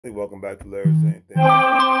Welcome back to Larry's Anything. You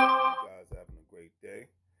guys having a great day.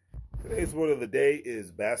 Today's word of the day is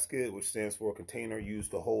basket, which stands for a container used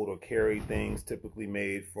to hold or carry things, typically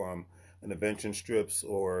made from an invention strips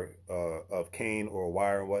or of cane or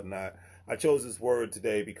wire and whatnot. I chose this word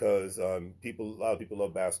today because a lot of people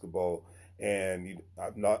love basketball, and I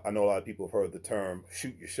know a lot of people have heard the term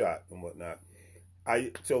 "shoot your shot" and whatnot.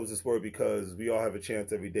 I chose this word because we all have a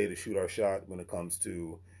chance every day to shoot our shot when it comes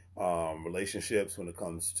to relationships, when it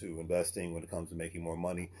comes to investing, when it comes to making more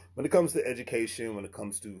money, when it comes to education, when it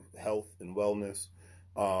comes to health and wellness,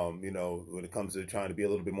 when it comes to trying to be a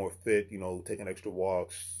little bit more fit, taking extra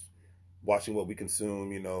walks, watching what we consume,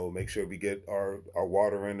 make sure we get our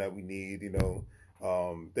water in that we need,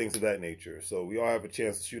 things of that nature. So we all have a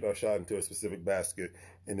chance to shoot our shot into a specific basket.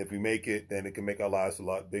 And if we make it, then it can make our lives a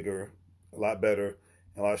lot bigger, a lot better,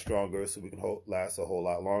 and a lot stronger, so we can last a whole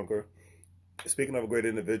lot longer. Speaking of a great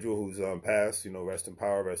individual who's passed, rest in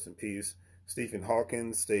power, rest in peace, Stephen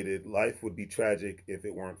Hawkins stated, "Life would be tragic if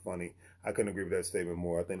it weren't funny." I couldn't agree with that statement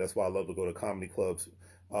more. I think that's why I love to go to comedy clubs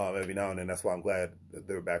every now and then. That's why I'm glad that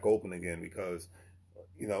they're back open again, because,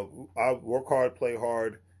 I work hard, play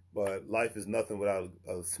hard, but life is nothing without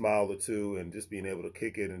a smile or two and just being able to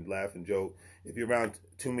kick it and laugh and joke. If you're around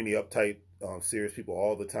too many uptight, serious people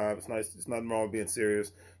all the time, it's nice. It's nothing wrong with being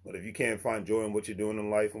serious, but if you can't find joy in what you're doing in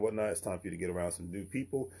life and whatnot, it's time for you to get around some new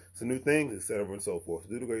people, some new things, etc. and so forth. So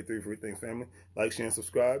do the great three free things, family. Like, share, and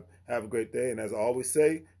subscribe. Have a great day. And as I always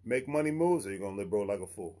say, make money moves or you're going to live broke like a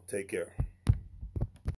fool. Take care.